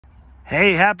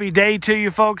Hey, happy day to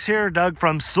you folks here. Doug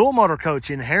from Sewell Motor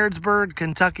Coach in Harrodsburg,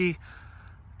 Kentucky,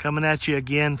 coming at you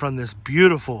again from this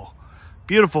beautiful,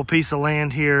 beautiful piece of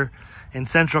land here in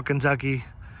central Kentucky.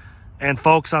 And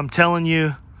folks, I'm telling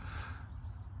you,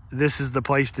 this is the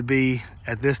place to be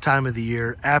at this time of the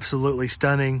year. Absolutely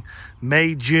stunning.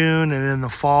 May, June, and then the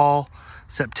fall,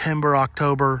 September,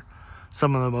 October,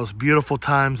 some of the most beautiful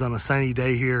times on a sunny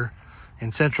day here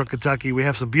in central Kentucky. We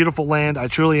have some beautiful land. I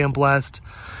truly am blessed.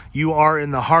 You are in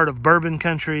the heart of bourbon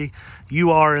country. You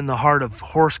are in the heart of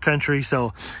horse country.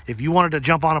 So if you wanted to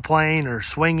jump on a plane or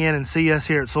swing in and see us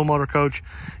here at Sewell Motor Coach,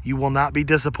 you will not be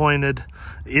disappointed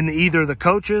in either the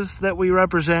coaches that we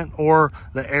represent or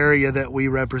the area that we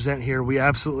represent here. We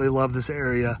absolutely love this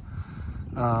area.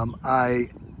 I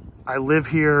live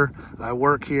here, I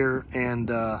work here,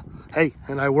 and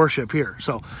and I worship here.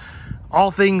 So all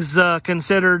things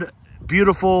considered,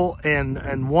 beautiful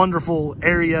and wonderful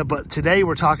area. But today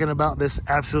we're talking about this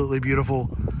absolutely beautiful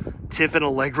Tiffin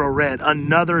Allegro Red,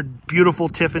 another beautiful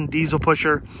Tiffin diesel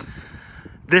pusher.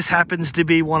 This happens to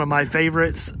be one of my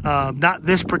favorites. Not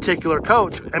this particular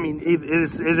coach. I mean, it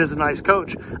is a nice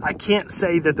coach. I can't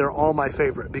say that they're all my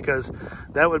favorite because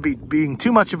that would be being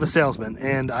too much of a salesman,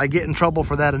 and I get in trouble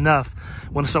for that enough.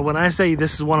 So when I say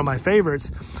this is one of my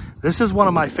favorites, this is one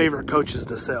of my favorite coaches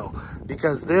to sell,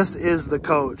 because this is the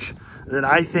coach that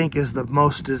I think is the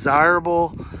most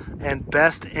desirable and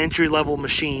best entry-level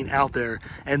machine out there.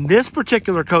 And this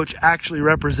particular coach actually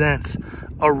represents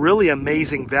a really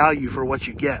amazing value for what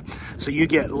you get. So you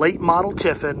get late model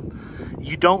Tiffin.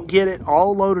 You don't get it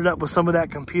all loaded up with some of that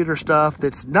computer stuff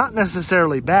that's not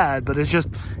necessarily bad, but it's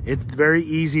very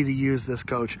easy to use, this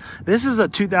coach. This is a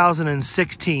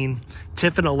 2016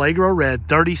 Tiffin Allegro Red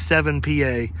 37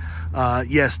 PA.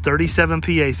 Yes, 37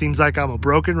 PA. Seems like I'm a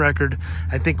broken record.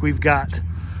 I think we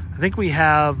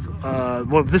have,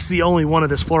 well, this is the only one of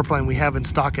this floor plan we have in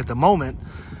stock at the moment.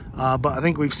 But I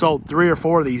think we've sold 3 or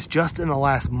 4 of these just in the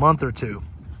last month or two.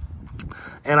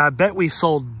 And I bet we've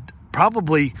sold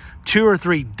probably 2 or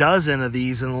 3 dozen of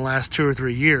these in the last 2 or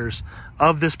 3 years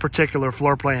of this particular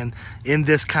floor plan in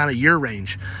this kind of year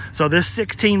range. So this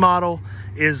 16 model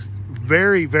is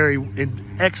very, very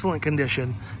in excellent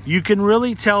condition. You can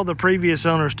really tell the previous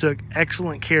owners took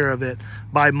excellent care of it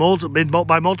by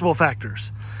multiple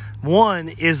factors. One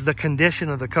is the condition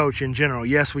of the coach in general.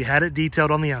 Yes, we had it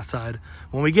detailed on the outside.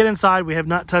 When we get inside, we have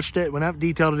not touched it. We haven't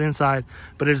detailed it inside,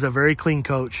 but it is a very clean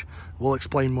coach. We'll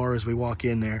explain more as we walk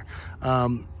in there.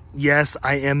 Yes,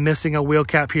 I am missing a wheel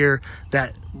cap here.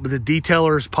 That the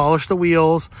detailers polished the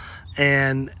wheels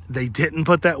and they didn't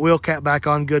put that wheel cap back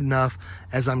on good enough.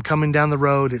 As I'm coming down the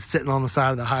road, it's sitting on the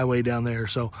side of the highway down there.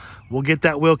 So we'll get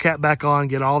that wheel cap back on,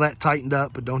 get all that tightened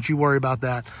up, but don't you worry about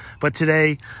that. But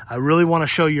today, I really want to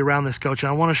show you around this coach, and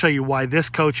I want to show you why this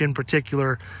coach in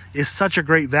particular is such a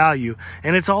great value.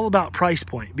 And it's all about price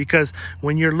point, because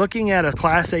when you're looking at a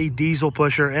Class A diesel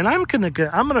pusher, and I'm gonna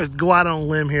go out on a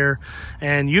limb here,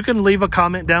 and you can leave a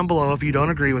comment down below if you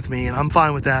don't agree with me, and I'm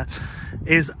fine with that,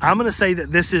 is I'm going to say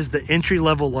that this is the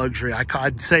entry-level luxury. I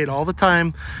say it all the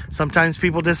time. Sometimes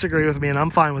people disagree with me, and I'm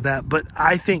fine with that, but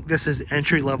I think this is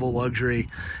entry-level luxury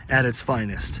at its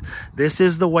finest. This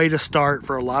is the way to start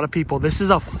for a lot of people. This is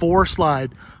a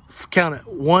 4-slide, count it,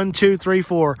 1, 2, 3,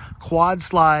 4, quad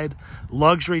slide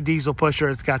luxury diesel pusher.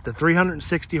 It's got the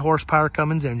 360 horsepower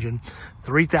Cummins engine,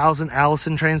 3,000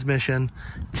 Allison transmission,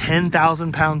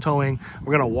 10,000 pound towing.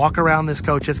 We're going to walk around this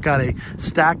coach. It's got a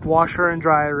stacked washer and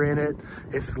dryer in it.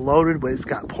 It's loaded with, it's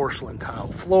got porcelain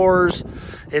tile floors.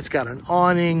 It's got an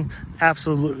awning,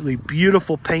 absolutely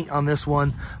beautiful paint on this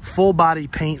one, full body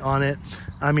paint on it.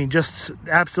 I mean, just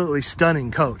absolutely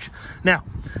stunning coach. Now,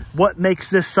 what makes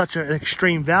this such an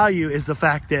extreme value is the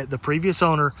fact that the previous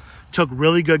owner took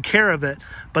really good care of it,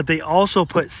 but they also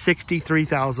put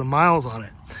 63,000 miles on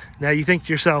it. Now you think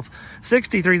to yourself,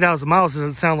 63,000 miles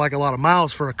doesn't sound like a lot of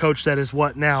miles for a coach that is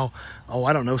what now,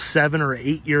 I don't know, 7 or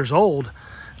 8 years old.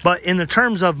 But in the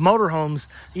terms of motorhomes,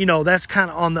 you know, that's kind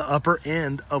of on the upper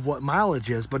end of what mileage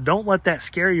is. But don't let that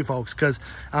scare you, folks, because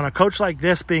on a coach like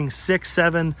this being 6,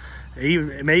 7,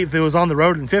 even maybe if it was on the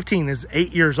road in 15, is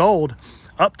 8 years old,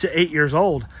 up to 8 years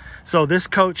old. So this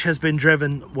coach has been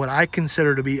driven what I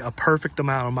consider to be a perfect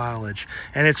amount of mileage.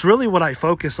 And it's really what I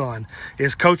focus on,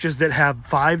 is coaches that have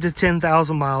 5 to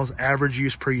 10,000 miles average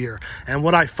use per year. And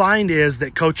what I find is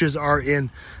that coaches are in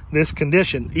this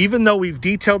condition. Even though we've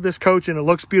detailed this coach and it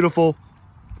looks beautiful,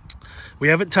 we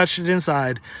haven't touched it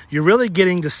inside. You're really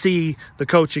getting to see the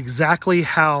coach exactly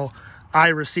how I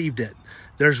received it.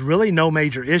 There's really no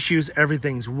major issues.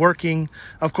 Everything's working.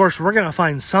 Of course, we're going to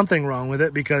find something wrong with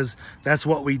it because that's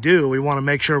what we do. We want to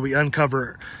make sure we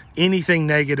uncover anything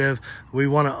negative. We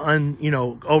want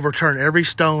to overturn every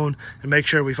stone and make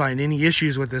sure we find any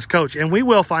issues with this coach. And we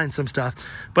will find some stuff,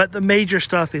 but the major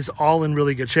stuff is all in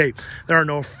really good shape. There are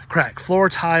no cracked floor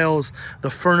tiles. The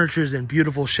furniture's in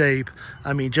beautiful shape.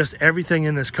 I mean, just everything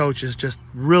in this coach is just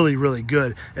really, really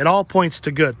good. It all points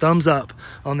to good. Thumbs up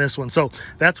on this one. So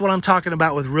that's what I'm talking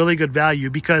about with really good value,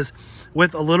 because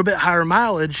with a little bit higher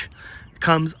mileage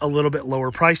comes a little bit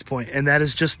lower price point, and that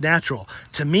is just natural.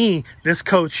 To me, this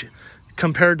coach,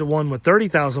 compared to one with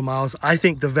 30,000 miles, I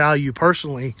think the value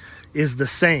personally is the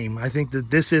same. I think that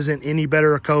this isn't any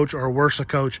better a coach or worse a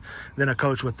coach than a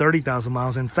coach with 30,000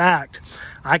 miles. In fact,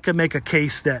 I could make a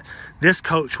case that this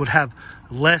coach would have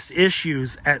less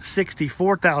issues at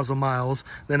 64,000 miles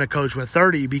than a coach with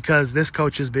 30, because this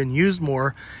coach has been used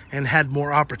more and had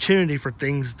more opportunity for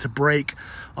things to break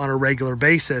on a regular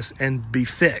basis and be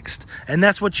fixed. And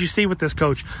that's what you see with this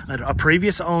coach, a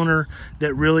previous owner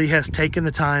that really has taken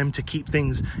the time to keep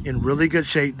things in really good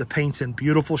shape. The paint's in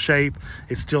beautiful shape.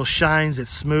 It still shines. It's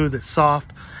smooth. It's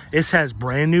soft. This has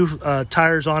brand new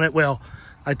tires on it. Well,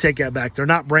 I take that back. They're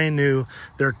not brand new.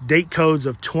 They're date codes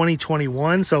of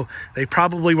 2021. So they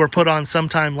probably were put on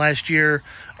sometime last year,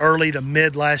 early to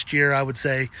mid last year, I would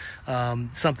say,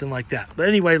 something like that. But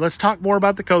anyway, let's talk more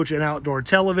about the coach and outdoor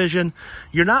television.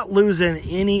 You're not losing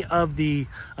any of the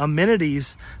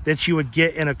amenities that you would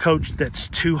get in a coach that's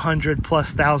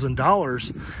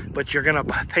 $200,000+, but you're going to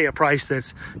pay a price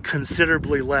that's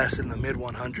considerably less in the mid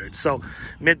 100s. So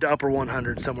mid to upper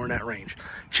 100, somewhere in that range.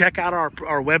 Check out our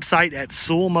website at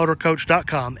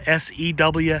sewellmotorcoach.com,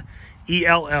 SEWELL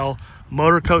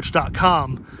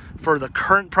motorcoach.com for the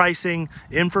current pricing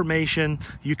information.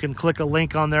 You can click a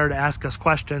link on there to ask us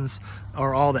questions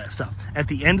or all that stuff. At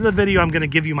the end of the video, I'm going to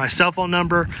give you my cell phone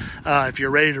number. If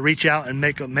you're ready to reach out and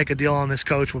make a deal on this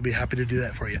coach, we'll be happy to do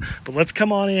that for you. But let's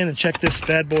come on in and check this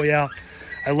bad boy out.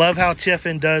 I love how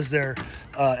Tiffin does their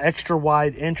extra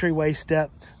wide entryway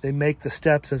step. They make the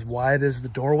steps as wide as the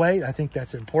doorway. I think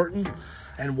that's important.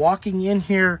 And walking in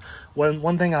here,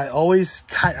 one thing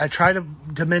I try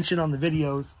to mention on the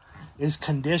videos is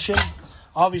condition.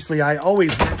 Obviously, I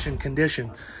always mention condition,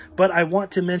 but I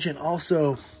want to mention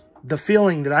also the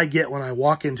feeling that I get when I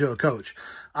walk into a coach.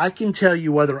 I can tell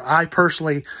you whether I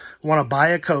personally want to buy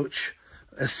a coach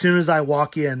as soon as I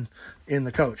walk in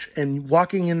the coach. And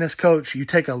walking in this coach, you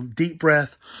take a deep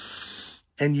breath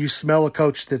and you smell a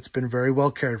coach that's been very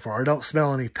well cared for. I don't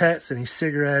smell any pets, any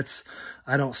cigarettes.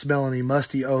 I don't smell any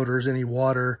musty odors, any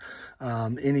water,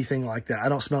 anything like that. I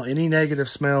don't smell any negative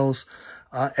smells.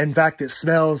 In fact, it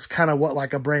smells kind of what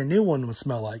like a brand new one would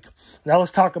smell like. Now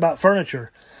let's talk about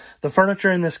furniture. The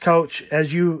furniture in this coach,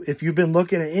 if you've been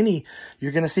looking at any,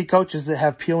 you're going to see coaches that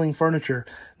have peeling furniture.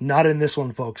 Not in this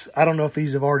one, folks. I don't know if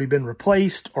these have already been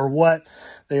replaced or what.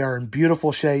 They are in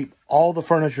beautiful shape. All the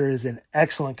furniture is in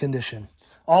excellent condition.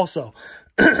 Also,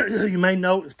 you may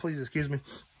note, please excuse me,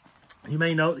 you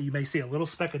may note that you may see a little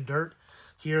speck of dirt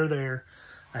here or there.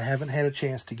 I haven't had a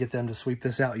chance to get them to sweep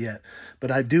this out yet,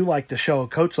 but I do like to show a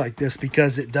coach like this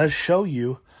because it does show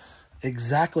you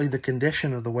exactly the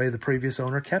condition of the way the previous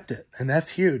owner kept it, and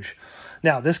that's huge.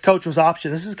 Now, this coach was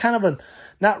option. This is kind of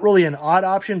not really an odd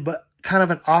option, but kind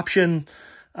of an option,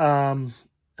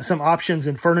 some options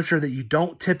in furniture that you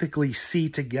don't typically see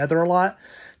together a lot.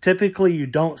 Typically, you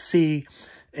don't see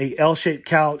a L-shaped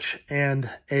couch and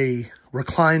a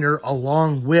recliner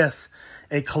along with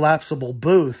a collapsible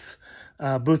booth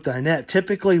dinette.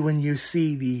 Typically, when you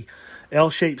see the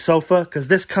L-shaped sofa, because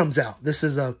this comes out. This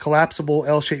is a collapsible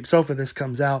L-shaped sofa. This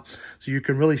comes out, so you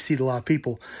can really seat a lot of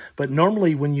people. But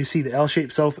normally, when you see the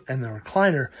L-shaped sofa and the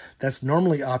recliner, that's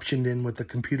normally optioned in with the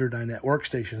computer dinette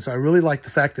workstation. So I really like the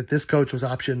fact that this coach was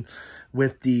optioned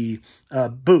with the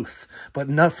booth. But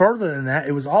no further than that,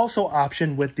 it was also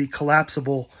optioned with the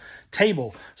collapsible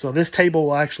table. So this table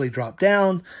will actually drop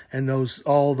down, and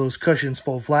all those cushions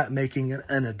fold flat, making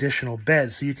an additional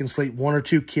bed. So you can sleep 1 or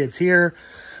 2 kids here,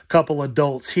 couple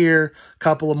adults here,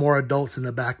 couple of more adults in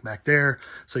the back there.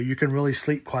 So you can really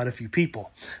sleep quite a few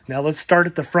people. Now let's start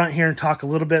at the front here and talk a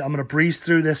little bit. I'm going to breeze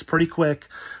through this pretty quick.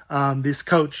 This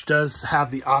coach does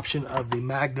have the option of the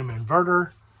Magnum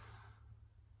inverter.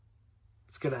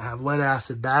 It's going to have lead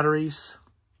acid batteries.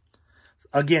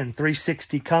 Again,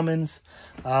 360 Cummins.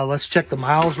 Let's check the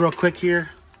miles real quick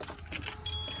here.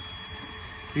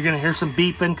 You're going to hear some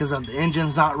beeping because the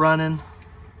engine's not running.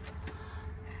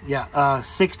 Yeah,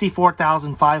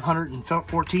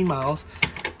 64,514 miles.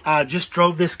 Just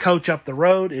drove this coach up the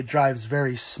road. It drives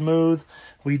very smooth.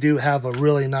 We do have a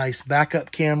really nice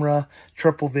backup camera,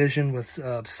 triple vision with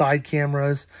side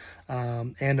cameras,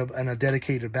 and a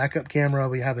dedicated backup camera.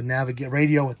 We have a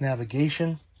radio with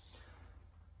navigation.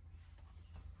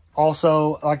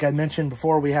 Also, like I mentioned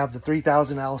before, we have the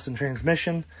 3000 Allison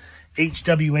transmission,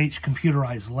 HWH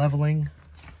computerized leveling.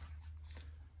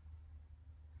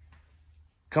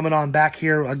 Coming on back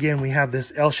here, again, we have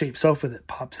this L-shaped sofa that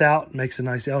pops out, makes a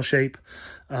nice L shape.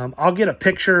 I'll get a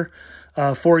picture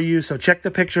for you, so check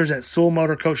the pictures at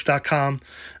SewellMotorCoach.com.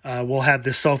 We'll have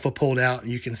this sofa pulled out,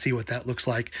 and you can see what that looks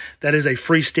like. That is a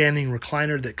freestanding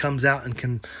recliner that comes out and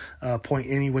can point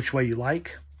any which way you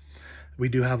like. We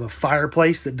do have a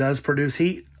fireplace that does produce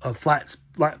heat, a flat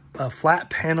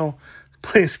panel,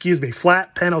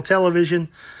 flat panel television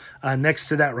next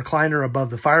to that recliner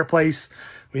above the fireplace.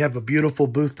 We have a beautiful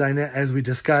booth dinette, as we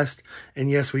discussed. And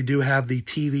yes, we do have the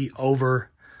TV over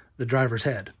the driver's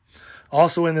head.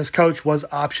 Also in this coach was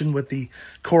optioned with the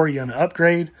Corian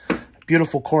upgrade.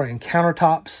 Beautiful Corian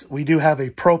countertops. We do have a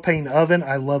propane oven.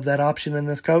 I love that option in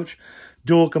this coach.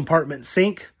 Dual compartment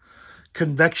sink.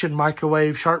 Convection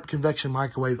microwave, sharp convection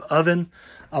microwave oven.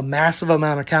 A massive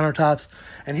amount of countertops.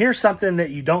 And here's something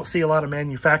that you don't see a lot of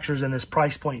manufacturers in this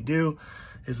price point do,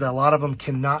 is that a lot of them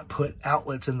cannot put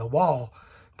outlets in the wall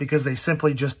because they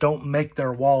simply just don't make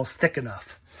their walls thick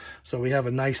enough. So we have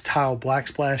a nice tile black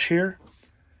splash here.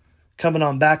 Coming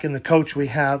on back in the coach, we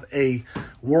have a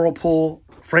Whirlpool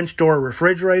French door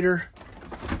refrigerator,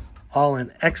 all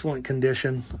in excellent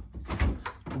condition.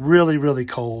 Really, really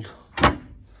cold.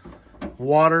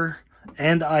 Water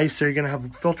and ice. So you're going to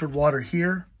have filtered water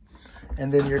here,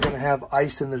 and then you're going to have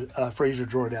ice in the freezer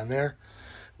drawer down there.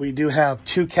 We do have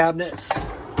two cabinets,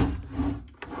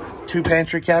 two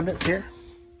pantry cabinets here.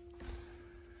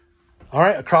 All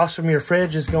right, across from your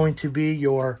fridge is going to be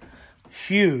your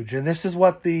huge, and this is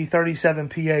what the 37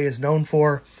 PA is known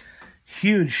for.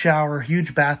 Huge shower,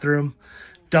 huge bathroom,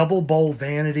 double bowl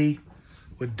vanity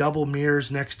with double mirrors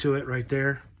next to it right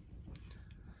there.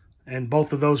 And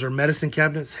both of those are medicine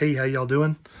cabinets. Hey, how y'all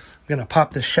doing? I'm going to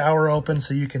pop the shower open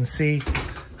so you can see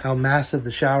how massive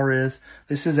the shower is.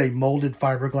 This is a molded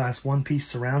fiberglass one-piece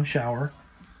surround shower.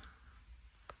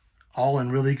 All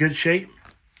in really good shape.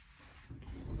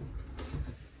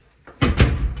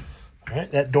 All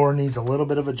right, that door needs a little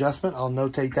bit of adjustment. I'll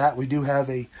notate that. We do have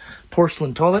a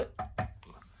porcelain toilet.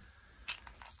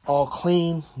 All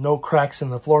clean, no cracks in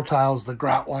the floor tiles. The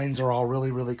grout lines are all really,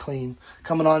 really clean.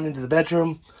 Coming on into the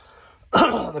bedroom,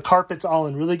 the carpet's all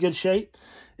in really good shape.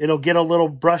 It'll get a little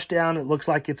brushed down. It looks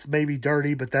like it's maybe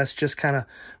dirty, but that's just kind of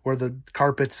where the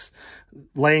carpet's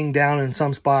laying down in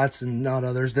some spots and not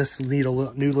others. This will need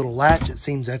a new little latch. It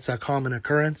seems that's a common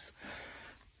occurrence.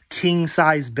 King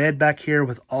size bed back here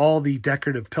with all the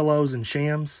decorative pillows and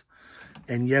shams.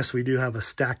 And yes, we do have a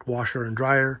stacked washer and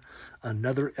dryer.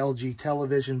 Another LG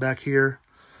television back here.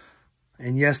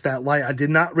 And yes, that light, I did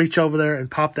not reach over there and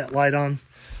pop that light on.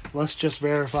 Let's just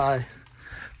verify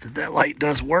that that light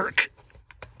does work.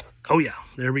 Oh yeah,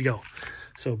 there we go.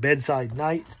 So bedside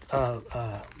lights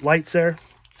there.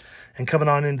 And coming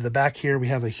on into the back here, we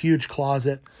have a huge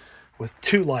closet with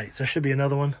two lights. There should be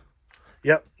another one.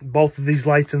 Yep, both of these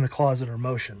lights in the closet are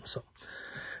motion. So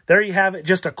there you have it.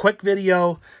 Just a quick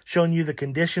video showing you the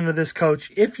condition of this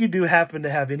coach. If you do happen to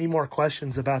have any more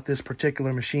questions about this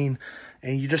particular machine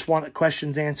and you just want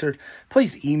questions answered,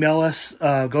 please email us.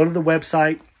 Go to the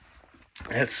website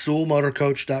at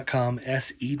SewellMotorCoach.com,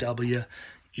 SEWELL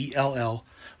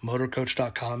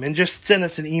motorcoach.com, and just send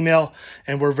us an email,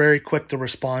 and we're very quick to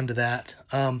respond to that.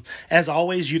 As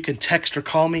always, you can text or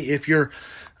call me if you're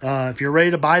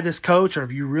ready to buy this coach, or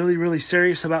if you're really, really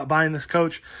serious about buying this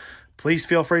coach. Please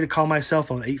feel free to call my cell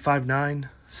phone,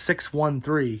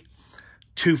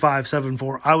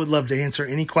 859-613-2574. I would love to answer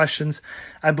any questions.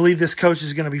 I believe this coach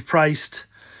is going to be priced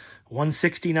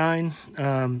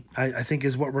 $169. I think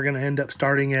is what we're going to end up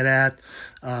starting it at.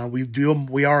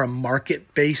 We are a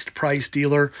market-based price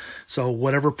dealer, so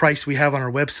whatever price we have on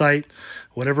our website,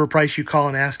 whatever price you call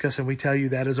and ask us, and we tell you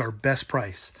that is our best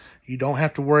price. You don't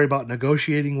have to worry about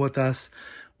negotiating with us.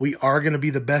 We are going to be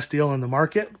the best deal in the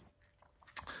market.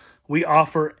 We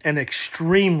offer an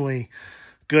extremely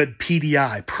good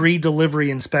PDI,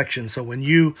 pre-delivery inspection. So when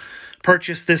you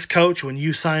purchase this coach, when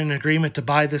you sign an agreement to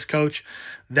buy this coach,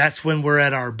 that's when we're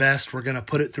at our best. We're going to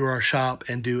put it through our shop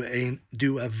and do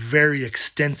a very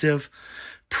extensive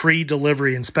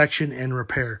pre-delivery inspection and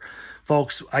repair.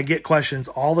 Folks, I get questions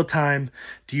all the time.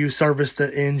 Do you service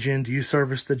the engine? Do you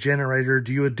service the generator?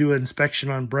 Do you do an inspection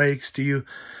on brakes? Do you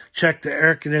check the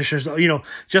air conditioners? You know,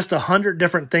 just 100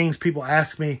 different things people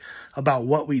ask me about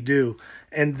what we do.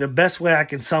 And the best way I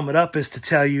can sum it up is to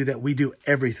tell you that we do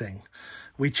everything.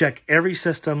 We check every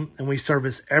system and we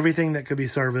service everything that could be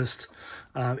serviced.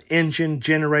 Engine,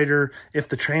 generator, if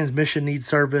the transmission needs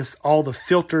service, all the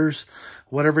filters.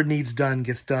 whatever needs done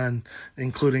gets done,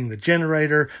 including the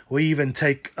generator. We even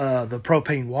take the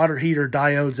propane water heater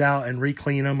diodes out and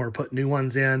re-clean them or put new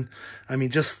ones in. I mean,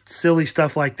 just silly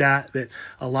stuff like that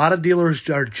a lot of dealers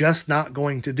are just not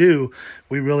going to do.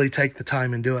 We really take the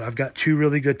time and do it. I've got 2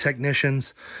 really good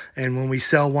technicians, and when we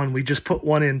sell one, we just put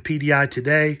one in PDI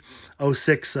today,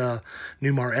 06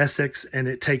 Newmar Essex, and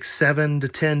it takes 7 to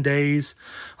 10 days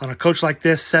on a coach like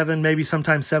this, maybe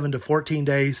sometimes 7 to 14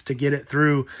 days to get it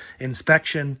through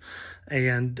inspection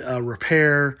and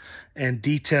repair and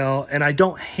detail. And I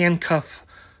don't handcuff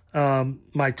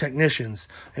my technicians.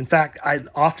 In fact,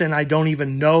 I don't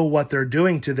even know what they're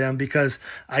doing to them, because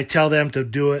I tell them to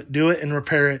do it and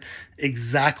repair it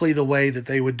exactly the way that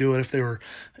they would do it if they were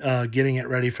getting it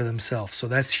ready for themselves. So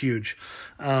that's huge.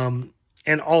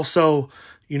 And also,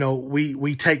 you know,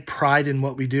 we take pride in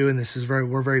what we do, and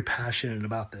we're very passionate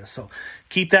about this. So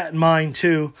keep that in mind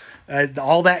too.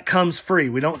 All that comes free.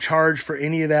 We don't charge for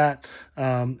any of that.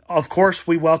 Of course,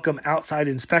 we welcome outside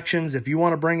inspections. If you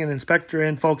want to bring an inspector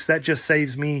in, folks, that just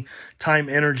saves me time,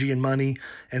 energy, and money.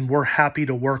 And we're happy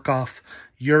to work off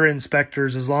your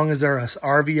inspectors as long as they're a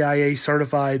RVIA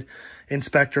certified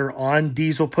inspector on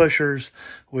diesel pushers.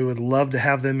 We would love to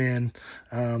have them in,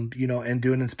 and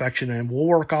do an inspection, and we'll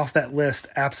work off that list.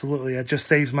 Absolutely. It just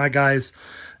saves my guys,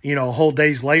 a whole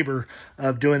day's labor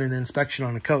of doing an inspection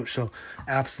on a coach. So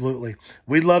absolutely.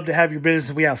 We'd love to have your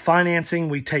business. We have financing.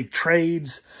 We take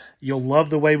trades. You'll love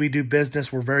the way we do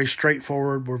business. We're very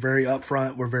straightforward. We're very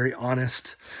upfront. We're very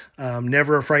honest.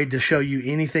 Never afraid to show you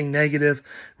anything negative.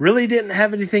 Really didn't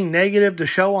have anything negative to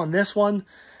show on this one,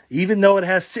 even though it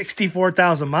has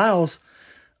 64,000 miles.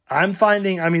 I'm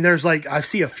finding, I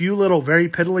see a few little very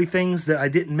piddly things that I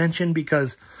didn't mention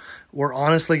because we're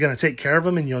honestly going to take care of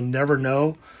them, and you'll never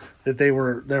know that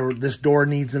this door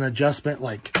needs an adjustment,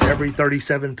 like every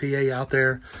 37 PA out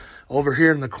there. Over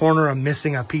here in the corner, I'm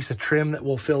missing a piece of trim that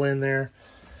we'll fill in there.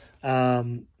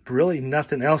 Really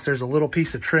nothing else. There's a little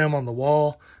piece of trim on the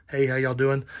wall. Hey, how y'all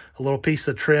doing? A little piece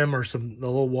of trim or the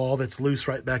little wall that's loose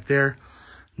right back there.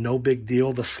 No big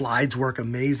deal. The slides work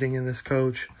amazing in this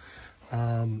coach.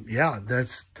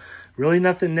 That's really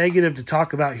nothing negative to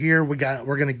talk about here. We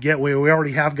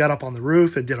already have got up on the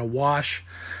roof and did a wash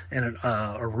and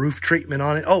a roof treatment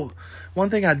on it. Oh, one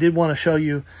thing I did want to show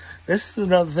you. This is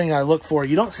another thing I look for.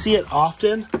 You don't see it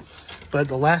often, but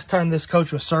the last time this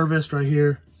coach was serviced right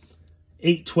here,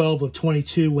 8/12 of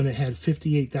 22, when it had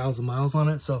 58,000 miles on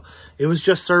it. So it was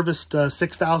just serviced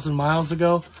 6,000 miles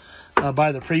ago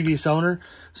by the previous owner.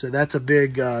 So that's a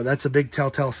big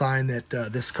telltale sign that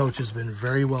this coach has been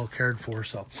very well cared for.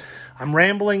 So I'm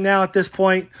rambling now at this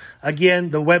point. Again,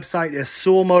 the website is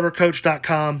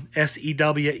sewellmotorcoach.com,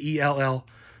 SEWELL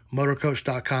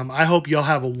motorcoach.com. I hope y'all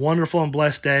have a wonderful and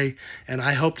blessed day, and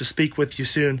I hope to speak with you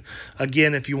soon.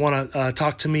 Again, if you want to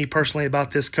talk to me personally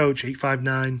about this coach,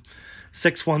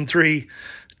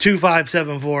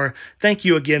 859-613-2574. Thank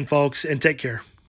you again, folks, and take care.